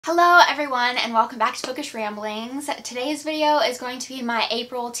Hello everyone and welcome back to Bookish Ramblings. Today's video is going to be my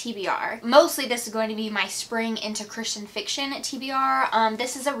April TBR. Mostly this is going to be my spring into Christian fiction TBR.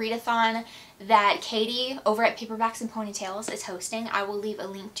 This is a readathon that Katie over at Paperbacks and Ponytails is hosting. I will leave a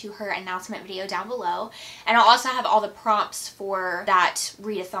link to her announcement video down below, and I'll also have all the prompts for that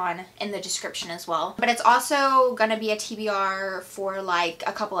readathon in the description as well. But it's also gonna be a TBR for like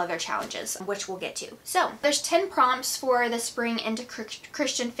a couple other challenges, which we'll get to. So there's 10 prompts for the spring into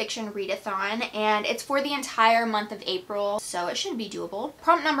Christian fiction readathon, and it's for the entire month of April, so it should be doable.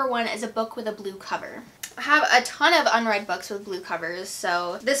 Prompt number 1 is a book with a blue cover. I have a ton of unread books with blue covers,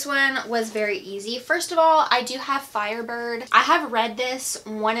 so this one was very easy. First of all, I do have Firebird. I have read this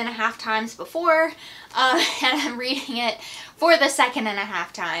 1.5 times before, and I'm reading it for the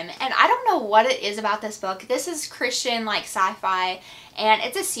 2.5 time. And I don't know what it is about this book. This is Christian, like, sci-fi, and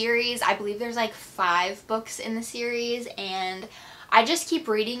it's a series. I believe there's like 5 books in the series, and I just keep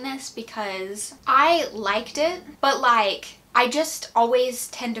reading this because I liked it, but like, I just always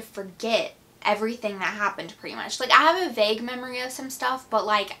tend to forget everything that happened pretty much. Like, I have a vague memory of some stuff, but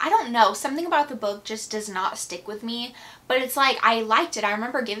like, I don't know, something about the book just does not stick with me. But it's like, I liked it. I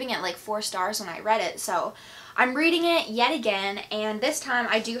remember giving it like 4 stars when I read it, so I'm reading it yet again, and this time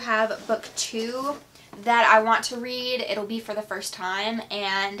I do have book 2 that I want to read. It'll be for the first time,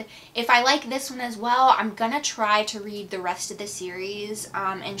 and if I like this one as well, I'm gonna try to read the rest of the series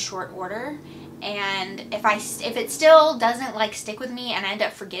in short order. And if it still doesn't like stick with me and I end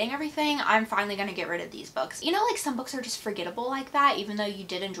up forgetting everything, I'm finally gonna get rid of these books. You know, like, some books are just forgettable like that, even though you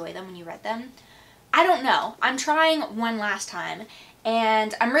did enjoy them when you read them. I don't know. I'm trying one last time,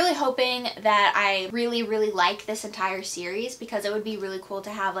 and I'm really hoping that I really like this entire series, because it would be really cool to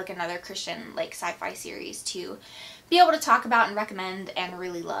have like another Christian like sci-fi series to be able to talk about and recommend and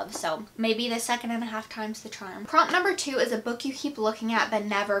really love. So maybe the 2.5 times the charm. Prompt number 2 is a book you keep looking at but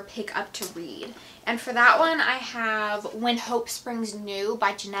never pick up to read. And for that one, I have When Hope Springs New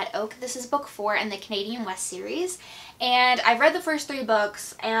by Jeanette Oke. This is book 4 in the Canadian West series. And I've read the first 3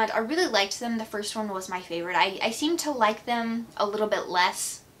 books and I really liked them. The first one was my favorite. I seem to like them a little bit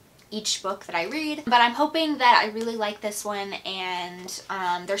less each book that I read, but I'm hoping that I really like this one.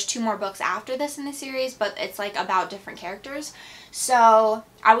 And there's 2 more books after this in the series, but it's like about different characters. So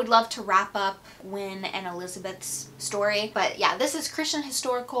I would love to wrap up Wynne and Elizabeth's story. But yeah, this is Christian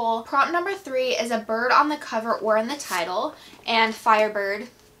historical. Prompt number 3 is a bird on the cover or in the title, and Firebird,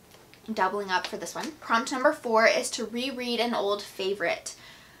 doubling up for this one. Prompt number 4 is to reread an old favorite.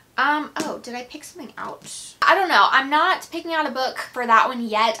 Oh, did I pick something out? I don't know. I'm not picking out a book for that one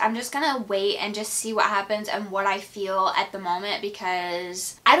yet. I'm just gonna wait and just see what happens and what I feel at the moment,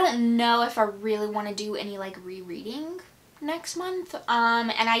 because I don't know if I really want to do any like rereading next month,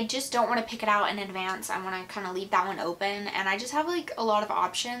 and I just don't want to pick it out in advance. I want to kind of leave that one open, and I just have like a lot of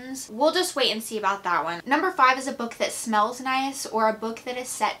options. We'll just wait and see about that one. Number 5 is a book that smells nice, or a book that is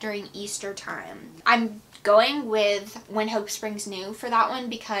set during Easter time. I'm going with When Hope Springs New for that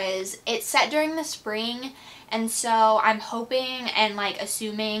one because it's set during the spring, and so I'm hoping and like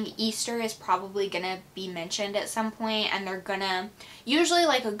assuming Easter is probably gonna be mentioned at some point, and they're gonna, usually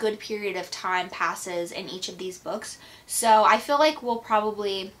like a good period of time passes in each of these books, so I feel like we'll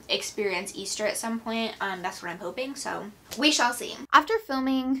probably experience Easter at some point. That's what I'm hoping, so we shall see. After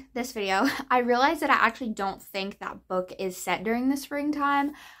filming this video, I realized that I actually don't think that book is set during the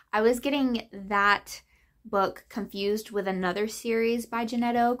springtime. I was getting that book confused with another series by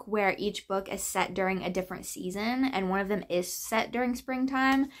Jeanette Oke where each book is set during a different season, and one of them is set during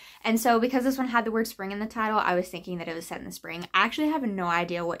springtime. And so because this one had the word spring in the title, I was thinking that it was set in the spring. I actually have no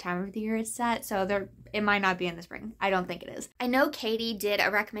idea what time of the year it's set, so it might not be in the spring. I don't think it is. I know Katie did a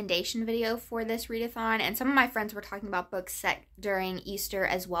recommendation video for this readathon, and some of my friends were talking about books set during Easter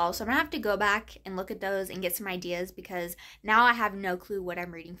as well, so I'm gonna have to go back and look at those and get some ideas, because now I have no clue what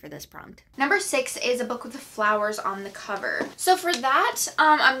I'm reading for this prompt. Number 6 is a book with the flowers on the cover. So for that,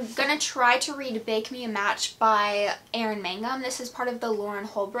 I'm gonna try to read Bake Me a Match by Erin Mangum. This is part of the Lauren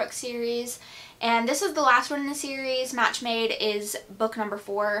Holbrook series, and this is the last one in the series. Match Made is book number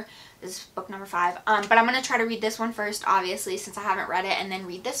 4. This is book number 5. But I'm going to try to read this one first, obviously, since I haven't read it, and then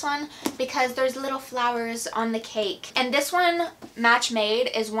read this one, because there's little flowers on the cake. And this one, Match Made,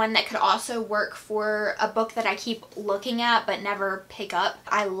 is one that could also work for a book that I keep looking at but never pick up.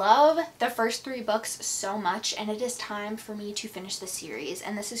 I love the first 3 books so much, and it is time for me to finish the series.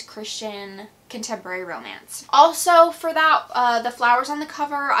 And this is Christian contemporary romance. Also, for that, the flowers on the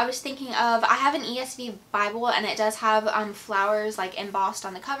cover, I was thinking of, I have an ESV Bible, and it does have flowers like embossed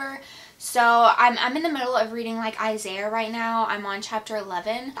on the cover. So I'm in the middle of reading like Isaiah right now. I'm on chapter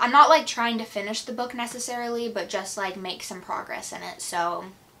 11. I'm not like trying to finish the book necessarily, but just like make some progress in it. So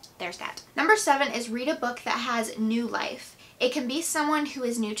there's that. Number 7 is read a book that has new life. It can be someone who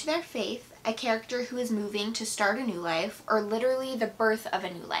is new to their faith, a character who is moving to start a new life, or literally the birth of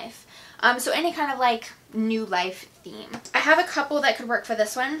a new life. So any kind of like new life theme. I have a couple that could work for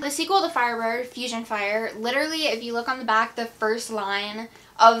this one. The sequel to Firebird, Fusion Fire, literally if you look on the back, the first line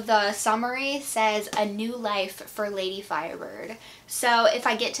of the summary says a new life for Lady Firebird. So if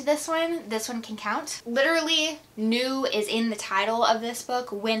I get to this one can count. Literally, new is in the title of this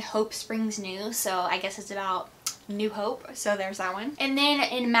book, When Hope Springs New, so I guess it's about new hope, so there's that one. And then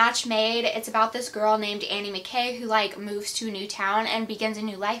in Match Made, it's about this girl named Annie McKay who like moves to a new town and begins a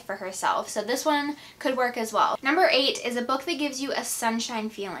new life for herself, so this one could work as well. Number 8 is a book that gives you a sunshine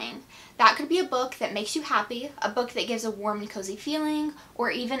feeling. That could be a book that makes you happy, a book that gives a warm and cozy feeling, or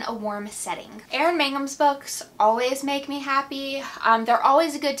even a warm setting. Erin Mangum's books always make me happy. They're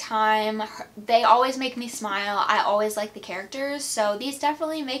always a good time. They always make me smile. I always like the characters, so these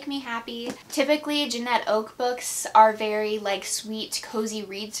definitely make me happy. Typically, Jeanette Oak books are very like sweet, cozy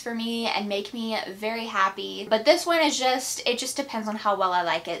reads for me and make me very happy. But this one is it just depends on how well I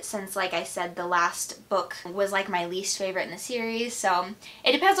like it, since like I said, the last book was like my least favorite in the series, so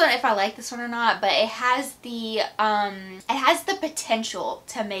it depends on if I like this one or not, but it has the potential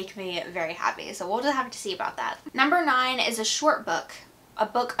to make me very happy, so we'll just have to see about that. Number 9 is a short book, a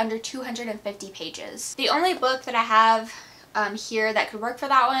book under 250 pages. The only book that I have here that could work for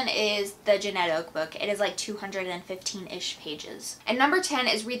that one is the Jeanette Oak book. It is like 215-ish pages. And number 10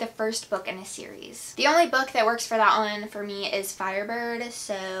 is read the first book in a series. The only book that works for that one for me is Firebird.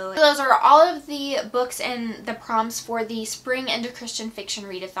 So those are all of the books and the prompts for the Spring into Christian Fiction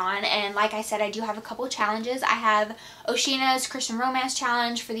Readathon. And like I said, I do have a couple challenges. I have Oshina's Christian Romance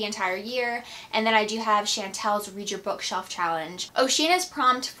Challenge for the entire year, and then I do have Chantel's Read Your Bookshelf Challenge. Oshina's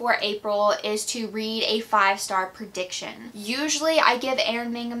prompt for April is to read a 5-star prediction. Usually I give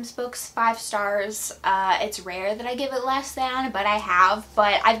Erin Mangum's books 5 stars. It's rare that I give it less than, but I have.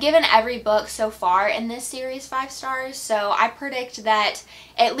 But I've given every book so far in this series 5 stars, so I predict that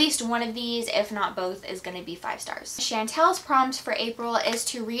at least one of these, if not both, is going to be 5 stars. Chantel's prompt for April is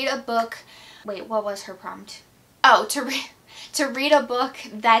to read a book. Wait, what was her prompt? Oh, to read a book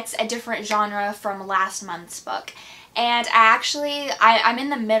that's a different genre from last month's book. And I'm in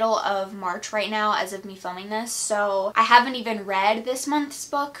the middle of March right now as of me filming this, so I haven't even read this month's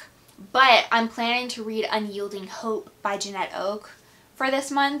book, but I'm planning to read Unyielding Hope by Jeanette Oak for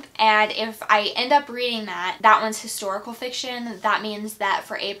this month, and if I end up reading that one's historical fiction, that means that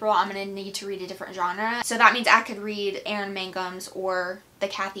for April I'm going to need to read a different genre. So that means I could read Erin Mangum's or the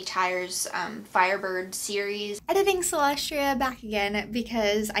Kathy Tyers Firebird series. Editing Celestria back again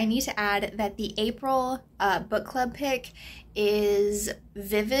because I need to add that the April book club pick is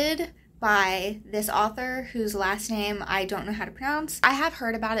Vivid by this author whose last name I don't know how to pronounce. I have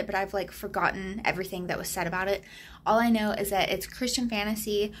heard about it, but I've like forgotten everything that was said about it. All I know is that it's Christian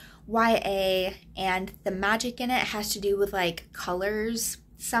fantasy, YA, and the magic in it has to do with like colors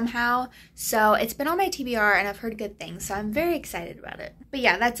somehow. So it's been on my TBR and I've heard good things, so I'm very excited about it. But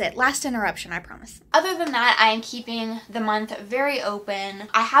yeah, that's it. Last interruption, I promise. Other than that, I am keeping the month very open.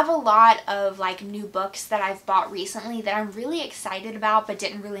 I have a lot of like new books that I've bought recently that I'm really excited about but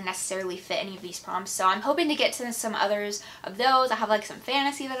didn't really necessarily fit any of these prompts, so I'm hoping to get to some others of those. I have like some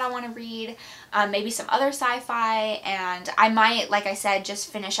fantasy that I want to read, maybe some other sci-fi, and I might, like I said,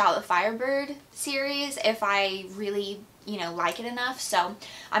 just finish out the Firebird series if I really like it enough. So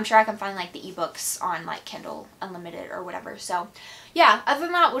I'm sure I can find like the ebooks on like Kindle Unlimited or whatever. So yeah, other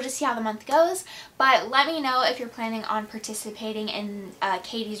than that, we'll just see how the month goes. But let me know if you're planning on participating in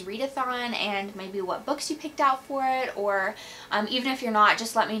Katie's readathon and maybe what books you picked out for it, or even if you're not,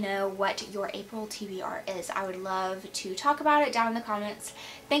 just let me know what your April TBR is. I would love to talk about it down in the comments.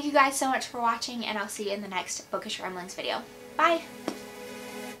 Thank you guys so much for watching, and I'll see you in the next Bookish Ramblings video. Bye!